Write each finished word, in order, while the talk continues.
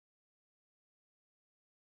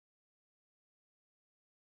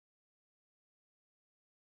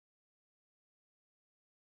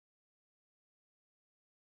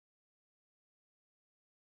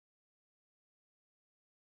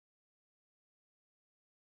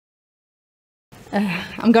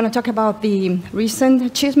I'm going to talk about the recent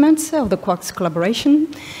achievements of the QUAX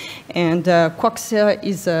collaboration. And QUAX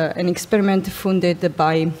is an experiment funded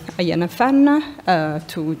by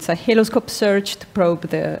LNF-INFN it's a haloscope search to probe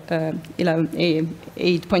the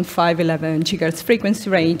 8.5, 11 gigahertz frequency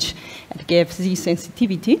range at KFZ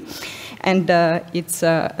sensitivity. And it's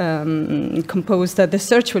composed, the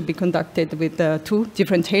search will be conducted with two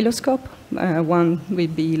different haloscopes. One will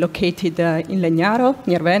be located in Legnaro,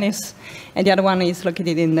 near Venice, and the other one is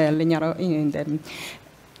located in Legnaro, in the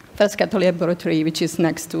Frascati laboratory, which is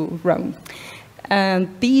next to Rome. And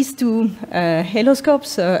these two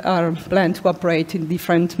haloscopes are planned to operate in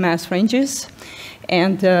different mass ranges.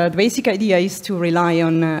 And the basic idea is to rely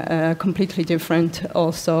on completely different,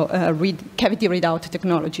 also, cavity readout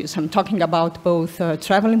technologies. I'm talking about both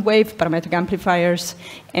traveling wave parametric amplifiers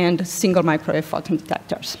and single microwave photon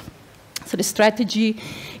detectors. So the strategy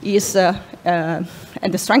is, and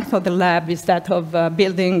the strength of the lab is that of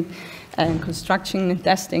building and construction and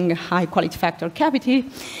testing high quality factor cavity,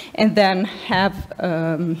 and then have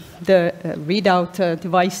the readout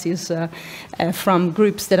devices from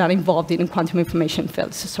groups that are involved in quantum information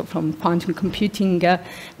fields, so from quantum computing,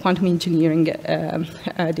 quantum engineering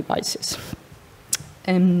devices.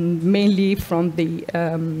 And mainly from the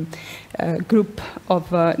group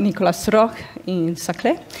of Nicolas Roch in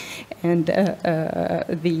Saclay, and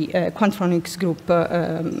the Quantronics group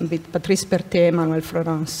with Patrice Berthet, Emmanuel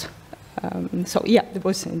Florence. So yeah, that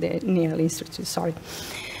was in the Neil Institute, sorry.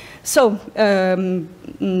 So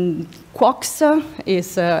QUAX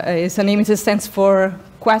is a name that stands for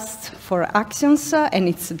Quest for Axions, and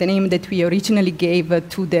it's the name that we originally gave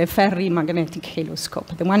to the ferrimagnetic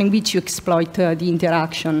haloscope, the one in which you exploit the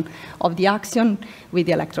interaction of the axion with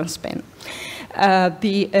the electron spin.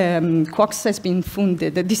 The QUAX has been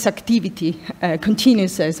funded, this activity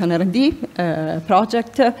continues as an R&D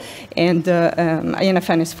project, and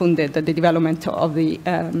INFN has funded the development of the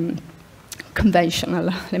conventional,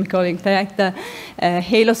 let me call it that,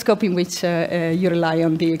 haloscope in which you rely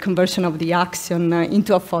on the conversion of the axion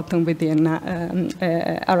into a photon within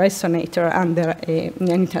a resonator under an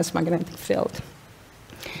intense magnetic field.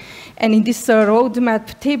 And in this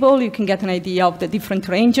roadmap table, you can get an idea of the different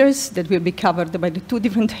ranges that will be covered by the two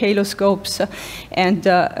different haloscopes. And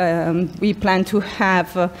we plan to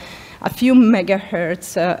have a few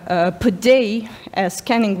megahertz per day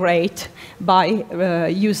scanning rate by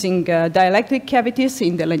using dielectric cavities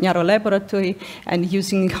in the Legnaro laboratory and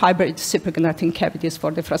using hybrid superconducting cavities for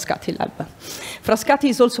the Frascati lab. Frascati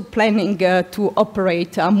is also planning to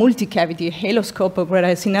operate a multi-cavity haloscope,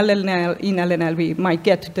 whereas in LNL we might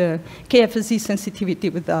get the KFZ sensitivity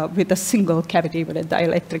with a single cavity with a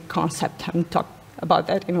dielectric concept. I haven't talked about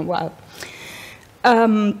that in a while.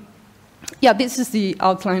 Yeah, this is the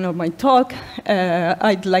outline of my talk.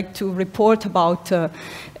 I'd like to report about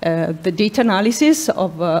the data analysis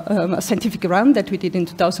of a scientific run that we did in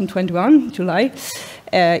 2021, July,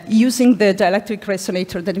 using the dielectric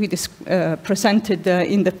resonator that we presented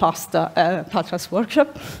in the past Patras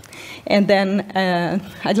Workshop. And then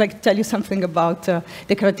I'd like to tell you something about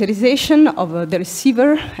the characterization of the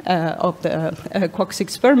receiver of the QUAX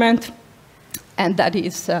experiment. And that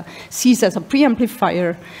is sees as a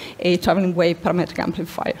preamplifier a traveling wave parametric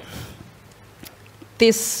amplifier.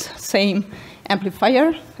 This same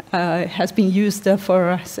amplifier has been used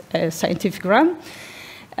for a scientific run,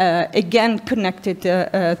 again connected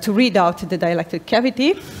to read out the dielectric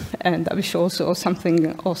cavity, and I will show also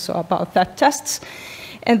something also about that tests.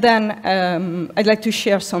 And then I'd like to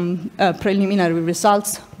share some preliminary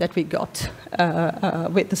results that we got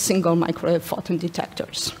with the single microwave photon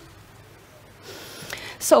detectors.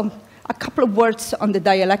 So, a couple of words on the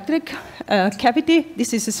dielectric cavity.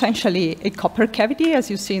 This is essentially a copper cavity,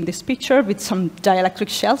 as you see in this picture, with some dielectric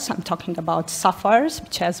shells. I'm talking about sapphires,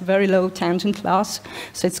 which has very low tangent loss,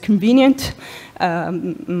 so it's convenient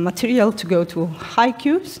material to go to high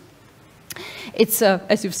Qs. It's,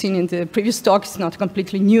 as you've seen in the previous talk, it's not a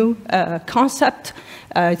completely new concept.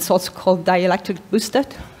 It's also called dielectric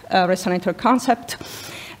boosted resonator concept.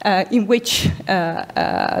 In which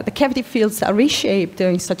the cavity fields are reshaped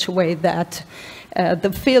in such a way that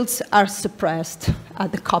the fields are suppressed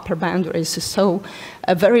at the copper boundaries, so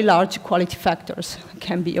very large quality factors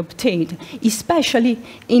can be obtained, especially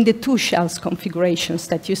in the two shells configurations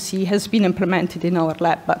that you see has been implemented in our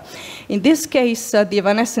lab. In this case, the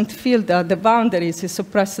evanescent field, the boundaries is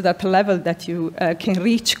suppressed at a level that you can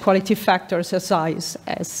reach quality factors as high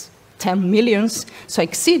as 10 millions, so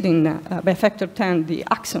exceeding by factor 10 the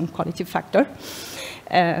axion quality factor,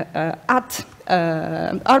 at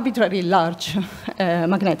arbitrarily large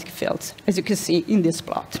magnetic fields, as you can see in this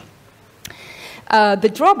plot.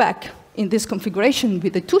 The drawback in this configuration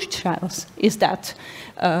with the 2 channels is that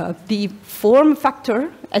the form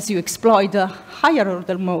factor, as you exploit the higher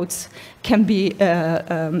order modes, can be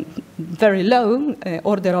very low,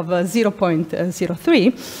 order of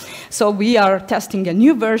 0.03. So we are testing a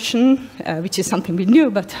new version, which is something we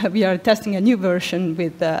knew, but we are testing a new version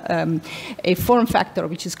with a form factor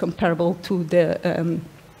which is comparable to the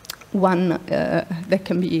one that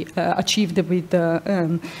can be achieved with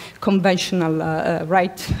conventional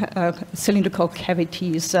cylindrical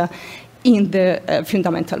cavities in the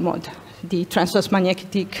fundamental mode, the transverse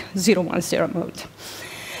magnetic 010 mode.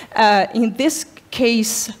 In this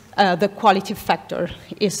case, the quality factor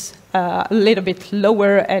is a little bit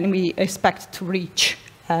lower, and we expect to reach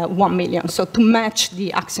 1 million, so to match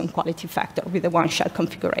the Axion quality factor with the one-shell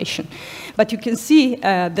configuration. But you can see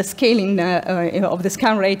the scaling of the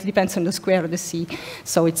scan rate depends on the square of the C,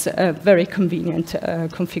 so it's a very convenient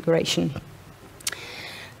configuration.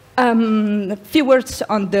 A few words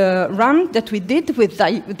on the run that we did with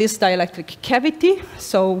this dielectric cavity.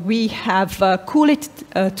 So we have cooled it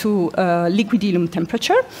to liquid helium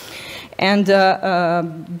temperature. And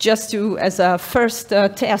just as a first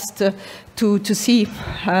test to see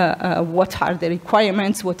what are the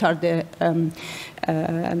requirements, what are the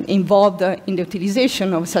involved in the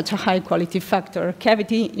utilization of such a high quality factor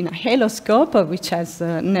cavity in a haloscope, which has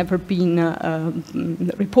never been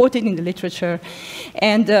reported in the literature.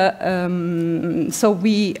 And so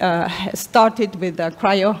we started with a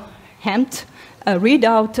cryo-HEMT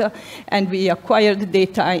readout, and we acquired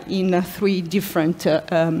data in 3 different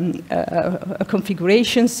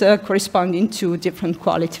configurations corresponding to different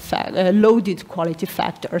loaded quality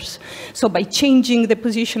factors. So by changing the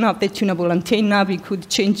position of the tunable antenna, we could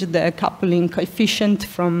change the coupling coefficient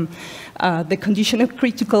from the condition of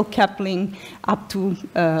critical coupling up to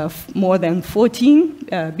more than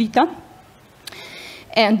 14 beta.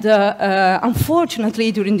 And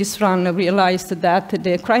unfortunately, during this run, I realized that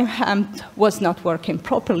the cryo-HEMT was not working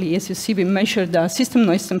properly. As you see, we measured the system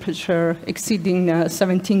noise temperature exceeding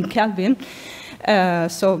 17 Kelvin.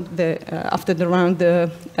 So after the run,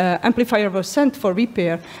 the amplifier was sent for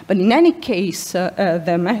repair. But in any case,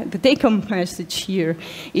 the take-home message here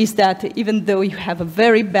is that even though you have a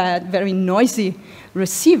very bad, very noisy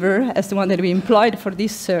receiver, as the one that we employed for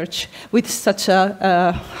this search, with such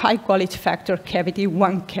a high quality factor cavity,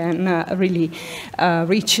 one can really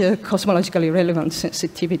reach cosmologically relevant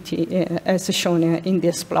sensitivity, as shown in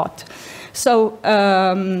this plot. So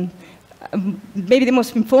maybe the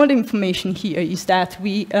most important information here is that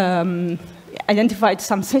we identified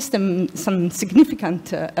some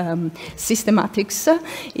significant systematics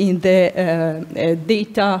in the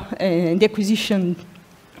data and the acquisition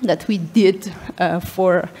that we did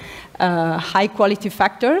for high quality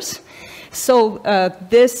factors. So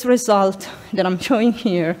this result that I'm showing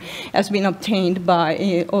here has been obtained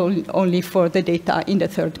by only for the data in the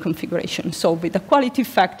 3rd configuration. So with a quality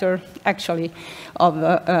factor actually of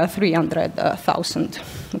 300,000.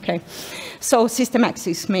 Okay. So system X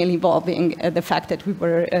is mainly involving the fact that we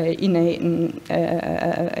were in a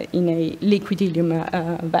liquid helium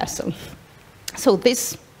vessel. So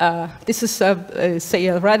this is, say,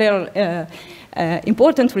 a rather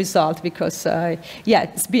important result because, yeah,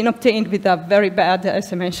 it's been obtained with a very bad,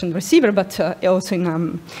 as I mentioned, receiver, but also in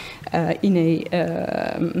a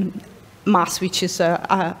mass which is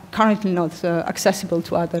currently not accessible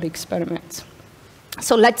to other experiments.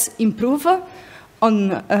 So let's improve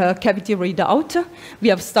on cavity readout. We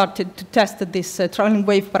have started to test these traveling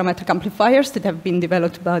wave parametric amplifiers that have been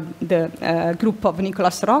developed by the group of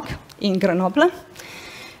Nicolas Roch in Grenoble.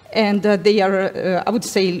 And they are, I would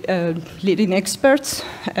say, leading experts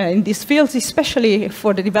in these fields, especially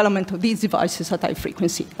for the development of these devices at high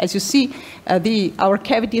frequency. As you see, our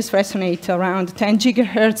cavities resonate around 10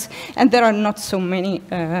 gigahertz, and there are not so many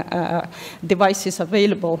devices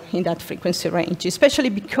available in that frequency range, especially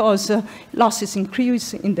because losses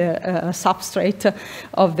increase in the substrate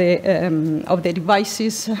of the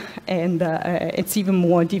devices, and it's even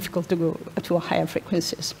more difficult to go to higher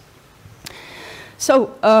frequencies.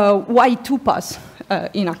 So why 2-pass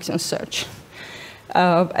in Axion search?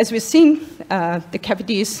 As we've seen, the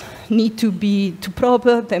cavities need to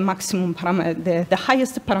probe the maximum parameter, the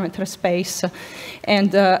highest parameter space,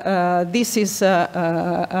 and this is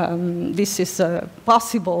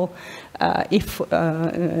possible if,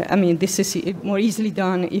 I mean, this is more easily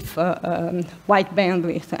done if wide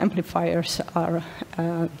bandwidth amplifiers are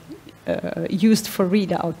used for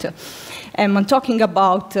readout. And I'm talking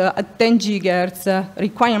about 10 gigahertz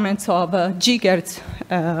requirements of gigahertz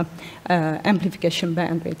amplification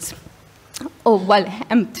bandwidths. while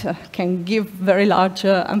HEMT can give very large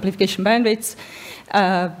amplification bandwidths,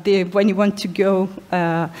 when you want to go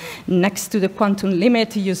next to the quantum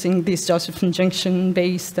limit using these Josephson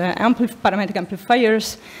junction-based parametric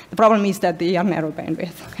amplifiers, the problem is that they are narrow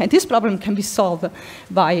bandwidth. And this problem can be solved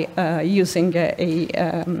by using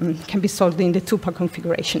can be solved in the two-part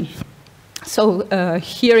configuration. So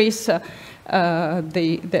here is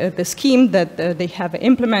the scheme that they have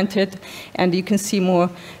implemented, and you can see more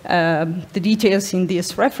the details in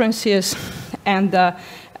these references. And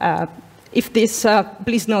if this,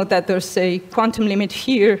 please note that there's a quantum limit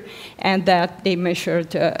here, and that they measured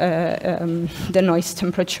the noise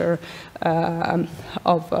temperature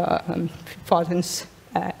of photons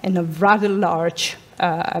in a rather large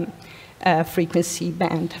frequency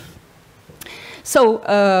band. So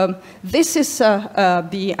this is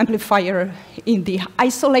the amplifier in the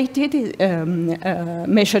isolated,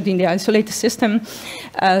 measured in the isolated system.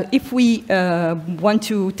 If we want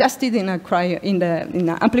to test it in an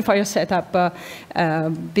amplifier setup,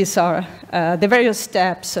 these are the various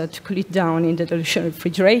steps to cool it down in the dilution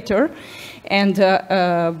refrigerator. And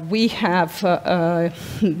we have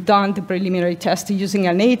done the preliminary test using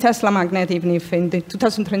an 8 Tesla magnet, even if in the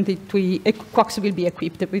 2023 QUAX will be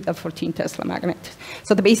equipped with a 14 Tesla magnet.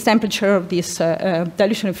 So the base temperature of this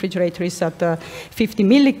dilution refrigerator is at 50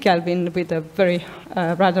 millikelvin with a very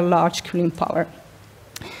rather large cooling power.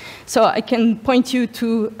 So I can point you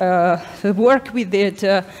to the work we did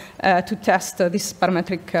to test this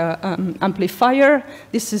parametric amplifier.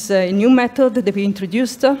 This is a new method that we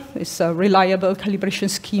introduced. It's a reliable calibration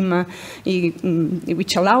scheme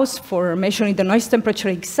which allows for measuring the noise temperature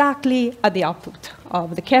exactly at the output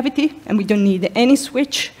of the cavity, and we don't need any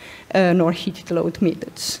switch nor heated load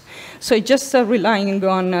methods. So it's just relying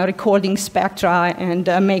on recording spectra and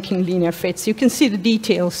making linear fits. You can see the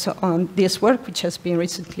details on this work, which has been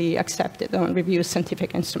recently accepted on Review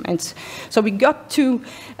Scientific Instruments. So we got to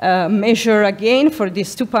measure again for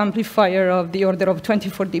this two-part amplifier of the order of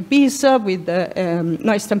 24 dBs with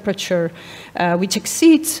noise temperature which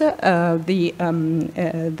exceeds the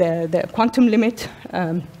quantum limit.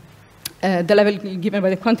 The level given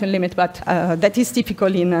by the quantum limit, but that is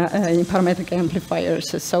typical in parametric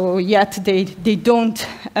amplifiers. So yet they don't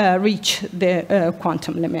reach the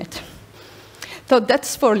quantum limit. So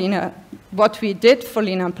that's for linear, what we did for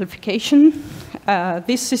linear amplification.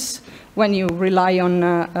 This is when you rely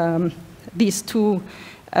on these two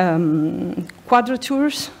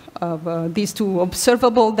quadratures of these two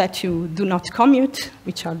observable that you do not commute,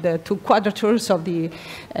 which are the two quadratures of the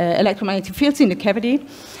electromagnetic fields in the cavity.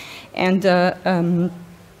 And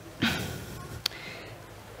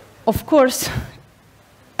of course,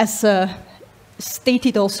 as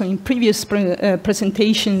stated also in previous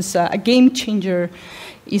presentations, a game changer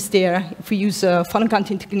is there if we use photon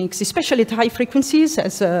counting techniques, especially at high frequencies,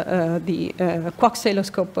 as the QUAX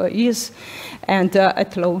haloscope is, and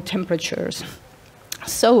at low temperatures.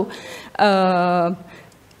 So,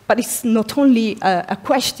 but it's not only a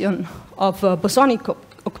question of bosonic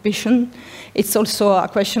occupation, it's also a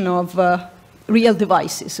question of real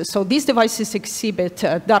devices. So these devices exhibit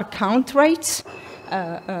dark count rates.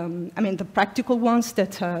 I mean, the practical ones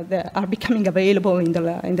that are becoming available in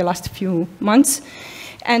the last few months.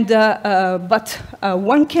 And, but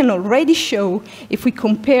one can already show, if we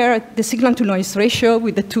compare the signal-to-noise ratio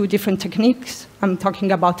with the two different techniques, I'm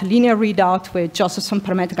talking about linear readout with Josephson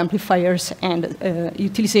parametric amplifiers and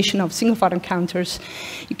utilization of single photon counters,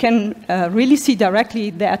 you can really see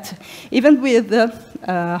directly that even with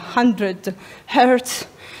 100 hertz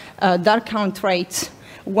dark count rates,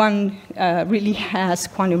 one really has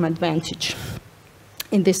quantum advantage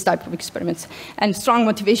in this type of experiments. And strong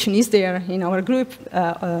motivation is there in our group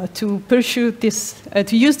to pursue this,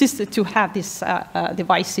 to use this, to have these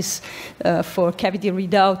devices for cavity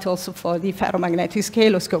readout, also for the ferromagnetic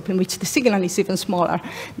haloscope, in which the signal is even smaller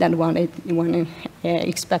than one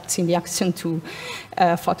expects in the Axion to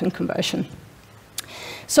photon conversion.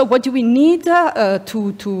 So what do we need to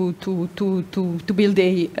build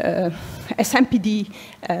a SMPD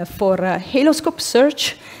for haloscope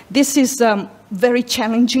search? This is very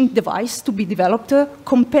challenging device to be developed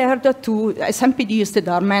compared to SMPDs that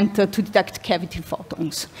are meant to detect cavity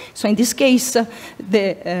photons. So in this case,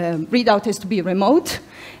 the readout has to be remote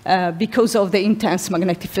because of the intense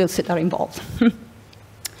magnetic fields that are involved.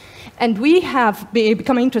 And we have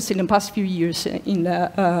become interested in the past few years in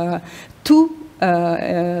two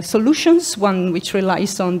solutions, one which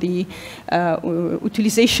relies on the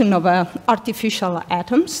utilization of artificial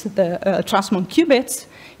atoms, the Transmon qubits,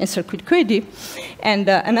 in circuit QED, and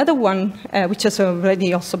another one which has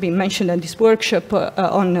already also been mentioned in this workshop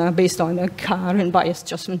based on a current bias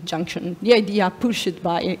adjustment junction, the idea pushed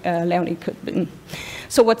by Leonid Kudbin.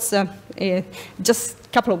 So what's just a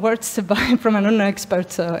couple of words from a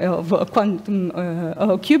non-expert of quantum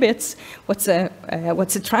qubits. What's a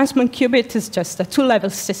Transmon qubit? Is just a two-level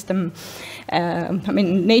system. I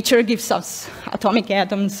mean, nature gives us atomic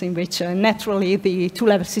atoms in which naturally the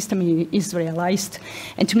two-level system is realized.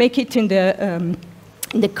 And to make it in the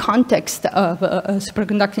context of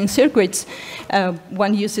superconducting circuits,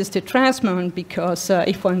 one uses the Transmon because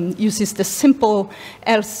if one uses the simple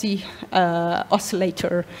LC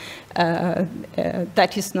oscillator,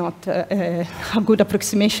 that is not a good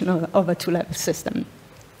approximation of a two-level system.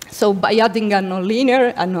 So by adding a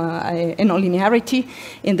nonlinearity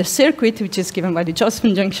in the circuit, which is given by the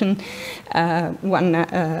Josephson junction, one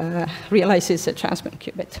realizes a Transmon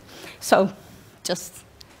qubit. So just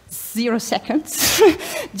 0 seconds,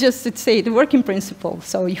 just to say the working principle.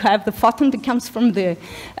 So you have the photon that comes from the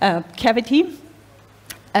cavity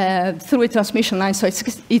through a transmission line. So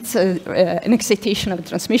it's an excitation of a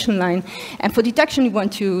transmission line. And for detection, you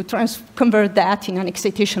want to convert that in an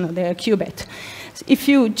excitation of the qubit. If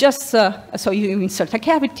you just, so you insert a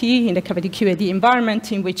cavity in the cavity QED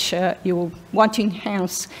environment in which you want to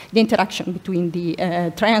enhance the interaction between the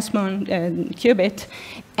Transmon qubit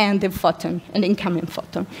and the photon, an incoming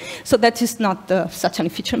photon. So that is not such an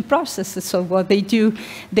efficient process. So what they do,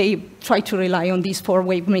 they try to rely on these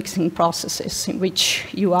four-wave mixing processes in which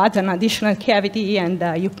you add an additional cavity and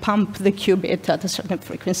you pump the qubit at a certain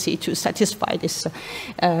frequency to satisfy this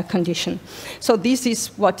condition. So this is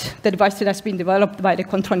what the device that has been developed by the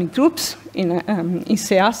controlling groups in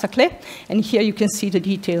CA, Saclay. And here you can see the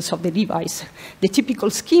details of the device. The typical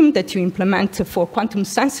scheme that you implement for quantum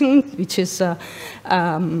sensing, which is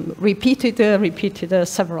repeated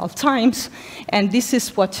several times. And this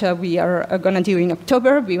is what we are going to do in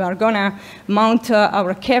October. We are going to mount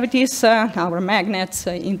our cavities, our magnets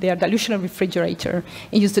in their dilution refrigerator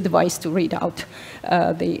and use the device to read out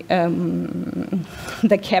the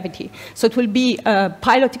cavity. So it will be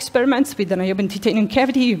pilot experiments with an ion titanium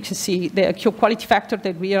cavity. You can see the Q quality factor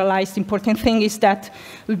that we realized. The important thing is that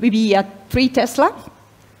it will be at 3 Tesla,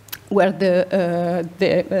 where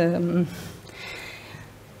the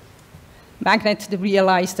magnet that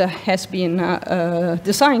realized has been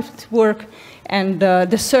designed to work, and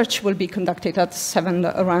the search will be conducted at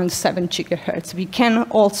around 7 gigahertz. We can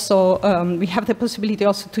also, we have the possibility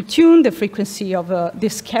also to tune the frequency of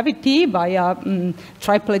this cavity by a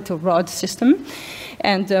triplet rod system,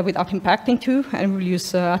 and without impacting too, and we'll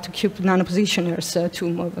use atom-cube nanopositioners to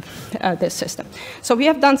move this system. So we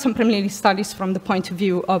have done some preliminary studies from the point of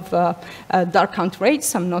view of dark count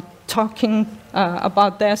rates. I'm not talking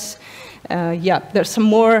about this. Yeah, there's some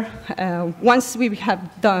more. Once we have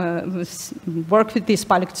worked with these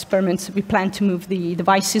pilot experiments, we plan to move the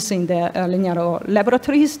devices in the Legnaro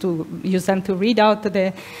laboratories to use them to read out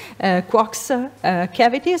the QUAX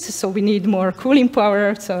cavities. So we need more cooling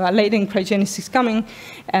power. So a latent cryogenesis is coming,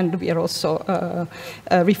 and we are also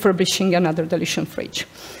refurbishing another dilution fridge.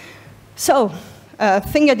 So,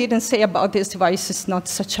 thing I didn't say about this device is not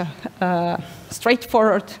such a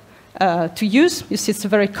straightforward to use. You see, it's a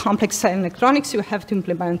very complex electronics you have to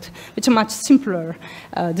implement, which a much simpler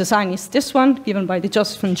design is this one, given by the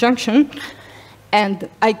Josephson junction. And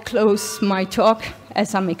I close my talk,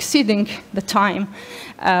 as I'm exceeding the time,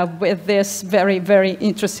 with this very, very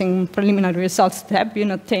interesting preliminary results that have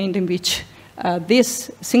been obtained, in which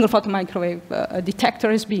this single photon microwave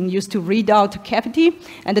detector is being used to read out a cavity,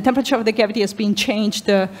 and the temperature of the cavity has been changed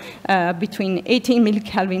between 18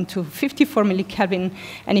 millikelvin to 54 millikelvin.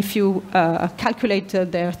 And if you calculate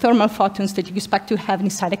the thermal photons that you expect to have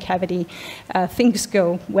inside a cavity, things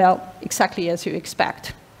go, well, exactly as you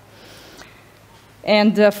expect.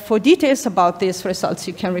 And for details about these results,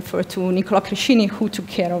 you can refer to Nicola Crescini, who took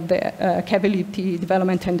care of the cavity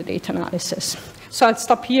development and the data analysis. So I'll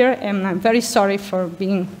stop here, and I'm very sorry for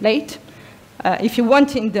being late. If you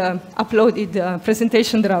want, in the uploaded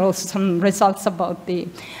presentation, there are also some results about the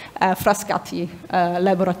Frascati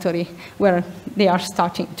laboratory, where they are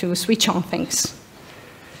starting to switch on things.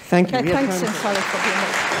 Thank you. Thanks, and sorry for being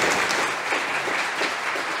late.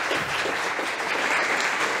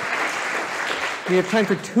 We have time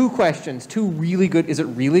for 2 questions. 2 really good. Is it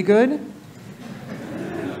really good?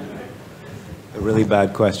 A really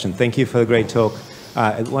bad question. Thank you for the great talk.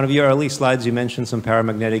 At one of your early slides, you mentioned some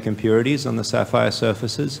paramagnetic impurities on the sapphire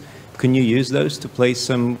surfaces. can you use those to place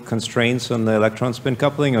some constraints on the electron spin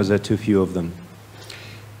coupling, or is there too few of them?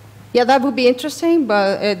 Yeah, that would be interesting,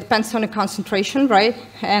 but it depends on the concentration, right?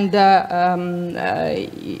 And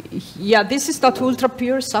yeah, this is not ultra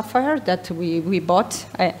pure sapphire that we bought.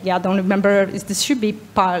 Yeah, I don't remember. This should be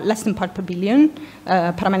less than part per billion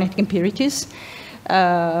paramagnetic impurities.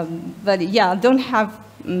 But yeah, I don't have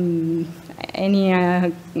any.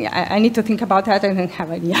 I need to think about that. I don't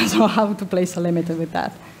have ideas on how to place a limit with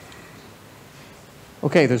that.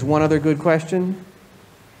 Okay, there's one other good question.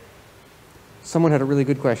 Someone had a really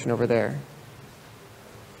good question over there.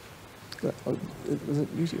 Oh,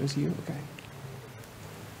 was it you? Okay.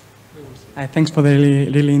 Thanks for the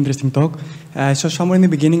really interesting talk. I saw somewhere in the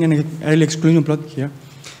beginning an early exclusion plot here.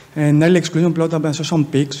 An early exclusion plot, I saw some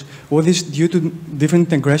peaks. Was this due to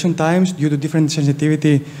different integration times, due to different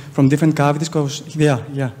sensitivity from different cavities? Because,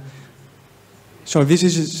 yeah. So this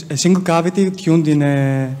is a single cavity tuned in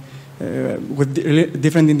with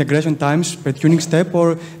different integration times per tuning step,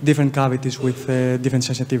 or different cavities with different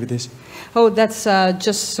sensitivities? Oh, that's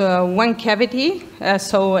just one cavity.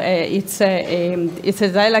 So it's a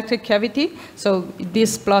dielectric cavity. So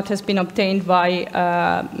this plot has been obtained by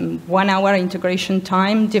 1 hour integration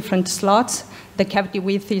time, different slots. The cavity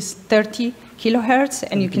width is 30 kilohertz,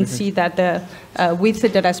 and you can see that the width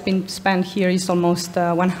that has been spanned here is almost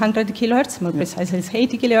 100 kilohertz, more precisely it's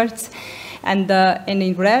 80 kilohertz. And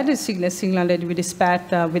in red is signal that we dispatch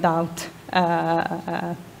without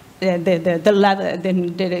the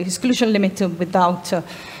exclusion limit without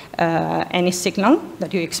any signal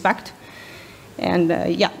that you expect. And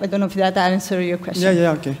yeah, I don't know if that answers your question.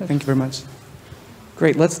 Yeah, okay. Thank you very much.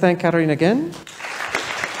 Great. Let's thank Caterina again.